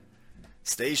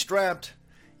Stay strapped.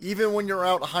 Even when you're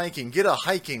out hiking, get a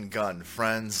hiking gun,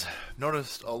 friends.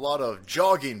 Noticed a lot of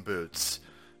jogging boots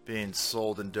being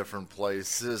sold in different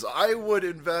places. I would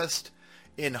invest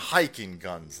in hiking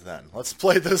guns then. Let's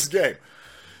play this game.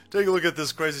 Take a look at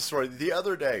this crazy story. The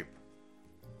other day,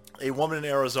 a woman in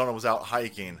Arizona was out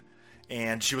hiking,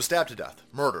 and she was stabbed to death,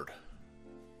 murdered.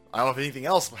 I don't know if anything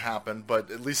else happened,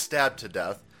 but at least stabbed to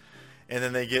death. And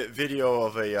then they get video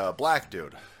of a black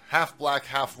dude. Half black,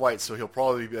 half white, so he'll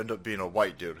probably end up being a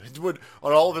white dude. On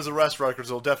all of his arrest records,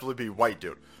 it'll definitely be white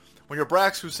dude. When you're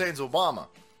Barack Hussein's Obama,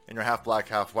 and you're half black,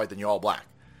 half white, then you're all black.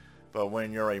 But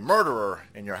when you're a murderer,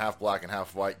 and you're half black and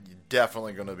half white, you're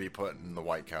definitely going to be put in the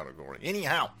white category.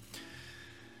 Anyhow,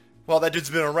 well, that dude's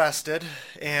been arrested,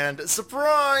 and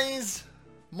surprise!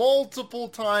 Multiple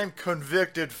time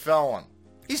convicted felon.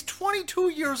 He's 22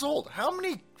 years old. How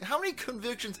many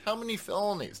convictions, how many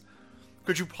felonies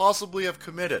could you possibly have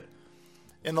committed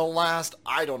in the last,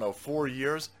 I don't know, 4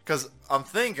 years? Because I'm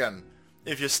thinking,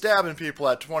 if you're stabbing people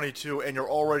at 22 and you're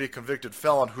already a convicted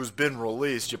felon who's been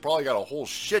released, you probably got a whole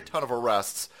shit ton of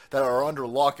arrests that are under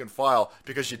lock and file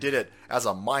because you did it as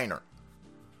a minor.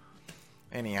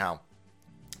 Anyhow,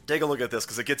 take a look at this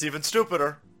because it gets even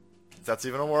stupider. If that's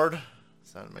even a word.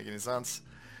 Does that make any sense?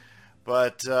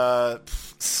 But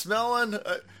smelling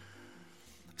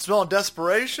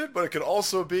desperation, but it could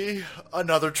also be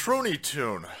another Truny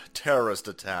Tune terrorist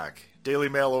attack. Daily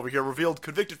Mail over here revealed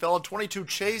convicted felon 22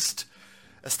 chased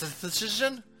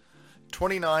esthetician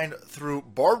 29 through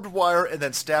barbed wire and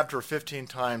then stabbed her 15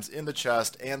 times in the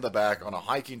chest and the back on a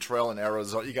hiking trail in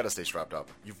Arizona. You got to stay strapped up.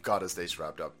 You've got to stay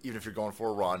strapped up, even if you're going for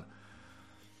a run.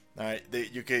 All right,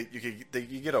 you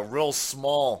get a real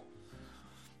small.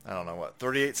 I don't know what,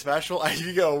 38 special?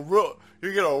 You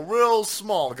get a real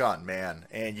small gun, man,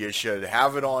 and you should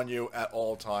have it on you at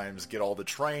all times. Get all the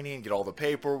training, get all the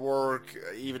paperwork.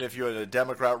 Even if you're in a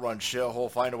Democrat-run shithole,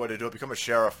 find a way to do it. Become a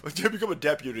sheriff, become a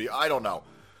deputy. I don't know.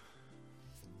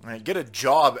 Right, get a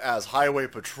job as highway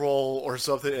patrol or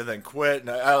something, and then quit.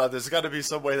 And, there's got to be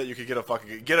some way that you could get a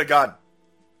gun.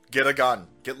 Get a gun.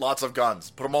 Get lots of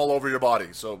guns. Put them all over your body.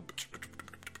 So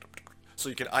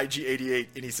you can IG-88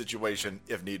 any situation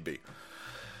if need be.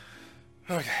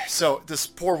 Okay, so this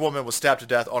poor woman was stabbed to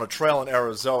death on a trail in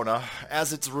Arizona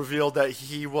as it's revealed that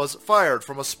he was fired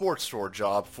from a sports store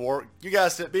job for, you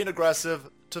guessed it, being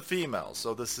aggressive to females.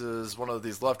 So this is one of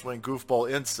these left-wing goofball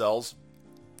incels,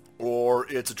 or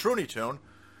it's a Truny Tune,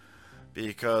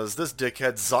 because this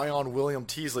dickhead, Zion William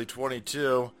Teasley,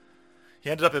 22, he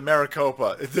ended up in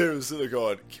Maricopa. They're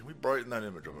going, can we brighten that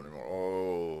image up anymore?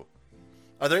 Oh.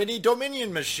 Are there any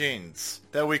Dominion machines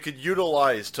that we could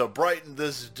utilize to brighten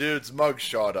this dude's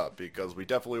mugshot up? Because we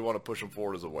definitely want to push him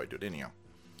forward as a white dude. Anyhow.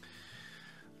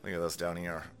 Look at this down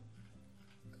here.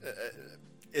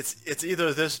 It's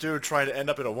either this dude trying to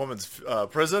end up in a woman's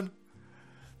prison,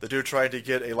 the dude trying to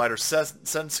get a lighter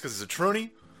sentence because he's a Truny,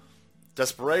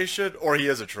 desperation, or he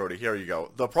is a Truny. Here you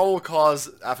go. The probable cause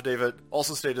affidavit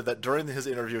also stated that during his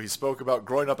interview he spoke about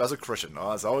growing up as a Christian.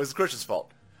 No, it's always the Christian's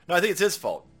fault. No, I think it's his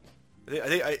fault.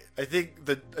 I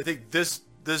think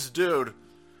this dude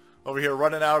over here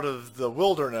running out of the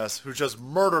wilderness who just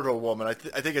murdered a woman, I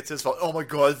think it's his fault. Oh my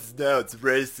God, no, it's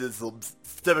racism,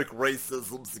 systemic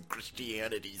racism, and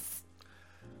Christianity.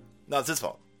 No, it's his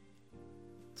fault.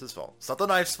 It's his fault. It's not the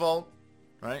knife's fault,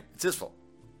 right? It's his fault.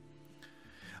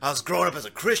 I was growing up as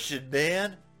a Christian,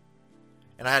 man,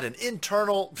 and I had an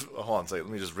internal. Hold on a second,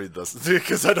 let me just read this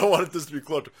because I don't want this to be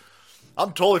close.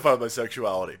 I'm totally fine with my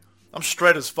sexuality. I'm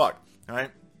straight as fuck.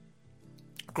 Alright?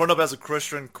 Growing up as a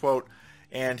Christian, quote,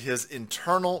 and his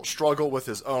internal struggle with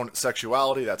his own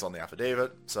sexuality, that's on the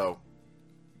affidavit, so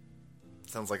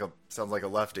sounds like a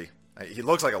lefty. He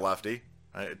looks like a lefty.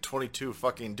 22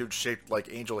 fucking dude shaped like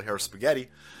angel hair spaghetti.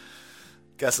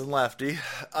 Guessing lefty.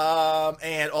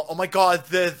 And oh my God,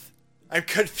 I'm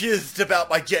confused about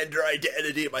my gender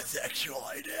identity and my sexual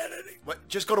identity. What?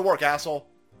 Just go to work, asshole.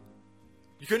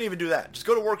 You couldn't even do that. Just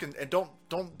go to work and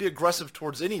don't be aggressive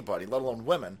towards anybody, let alone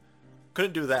women.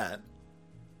 Couldn't do that.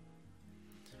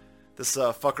 This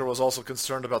fucker was also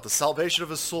concerned about the salvation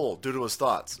of his soul due to his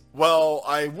thoughts. Well,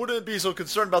 I wouldn't be so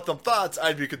concerned about them thoughts,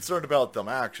 I'd be concerned about them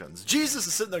actions. Jesus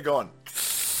is sitting there going,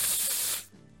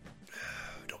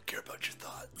 don't care about your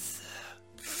thoughts.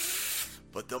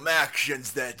 But them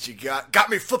actions that you got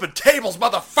me flipping tables,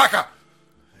 motherfucker!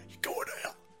 You going to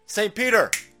hell. St.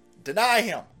 Peter, deny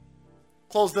him.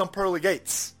 Close them pearly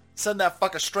gates. Send that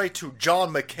fucker straight to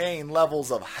John McCain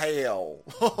levels of hell.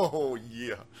 Oh,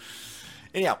 yeah.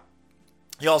 Anyhow,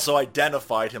 he also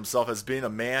identified himself as being a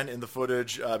man in the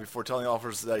footage before telling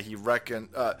officers that he reckoned...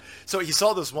 so he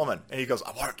saw this woman, and he goes,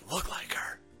 I wanted to look like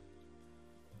her.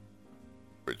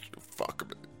 bitch, you fuck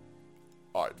me.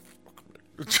 I'd fuck me.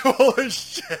 Holy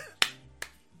shit.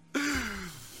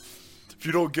 If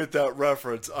you don't get that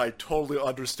reference, I totally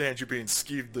understand you being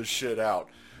skeeved the shit out.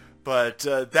 But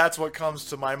that's what comes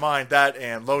to my mind. That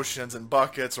and lotions and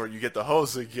buckets, or you get the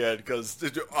hose again, because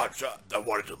I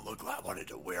wanted to look like, I wanted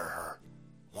to wear her.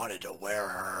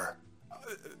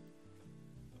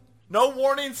 No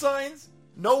warning signs?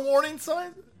 No warning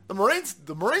signs?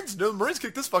 The Marines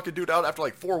kicked this fucking dude out after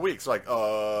like 4 weeks. Like,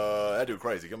 that dude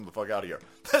crazy. Get him the fuck out of here.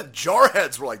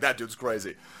 Jarheads were like, that dude's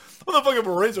crazy. What the fucking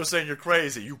Marines are saying, you're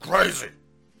crazy. You crazy.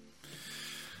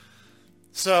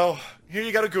 So, here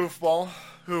you got a goofball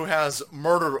who has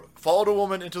followed a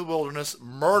woman into the wilderness,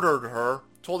 murdered her,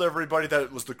 told everybody that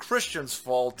it was the Christian's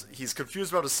fault. He's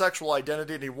confused about his sexual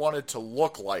identity and he wanted to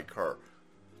look like her.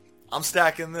 I'm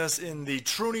stacking this in the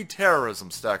Truny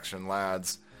terrorism section,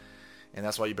 lads. And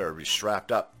that's why you better be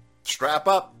strapped up. Strap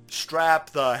up. Strap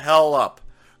the hell up.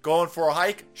 Going for a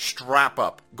hike? Strap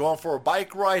up. Going for a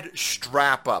bike ride?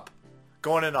 Strap up.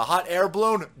 Going in a hot air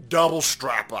balloon? Double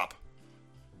strap up.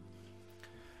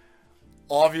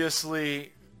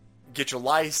 Obviously, get your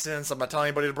license. I'm not telling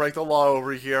anybody to break the law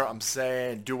over here. I'm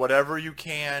saying do whatever you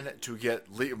can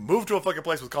to move to a fucking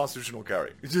place with constitutional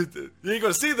carry. You ain't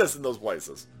gonna see this in those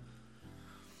places.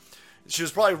 She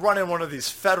was probably running one of these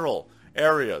federal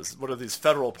areas, one of these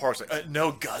federal parks. Like,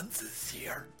 no guns is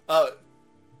here. You're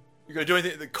gonna do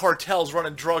anything? The cartel's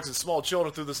running drugs and small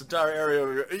children through this entire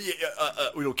area.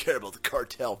 We don't care about the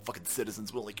cartel, fucking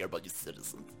citizens. We only care about you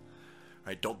citizens. All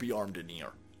right, don't be armed in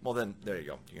here. Well then, there you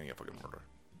go. You're gonna get fucking murdered.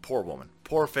 Poor woman.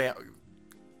 Poor family.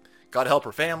 God help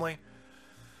her family.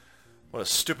 What a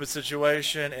stupid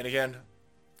situation. And again,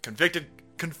 convicted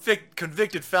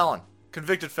felon.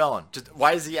 Convicted felon.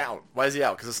 Why is he out? Why is he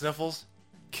out? Because of sniffles?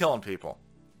 Killing people.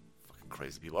 Fucking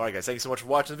crazy people. Alright guys, thank you so much for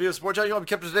watching the video. Support channel. You want to be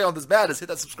kept up to date on this madness. Hit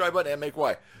that subscribe button and make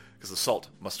way. Because the salt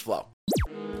must flow.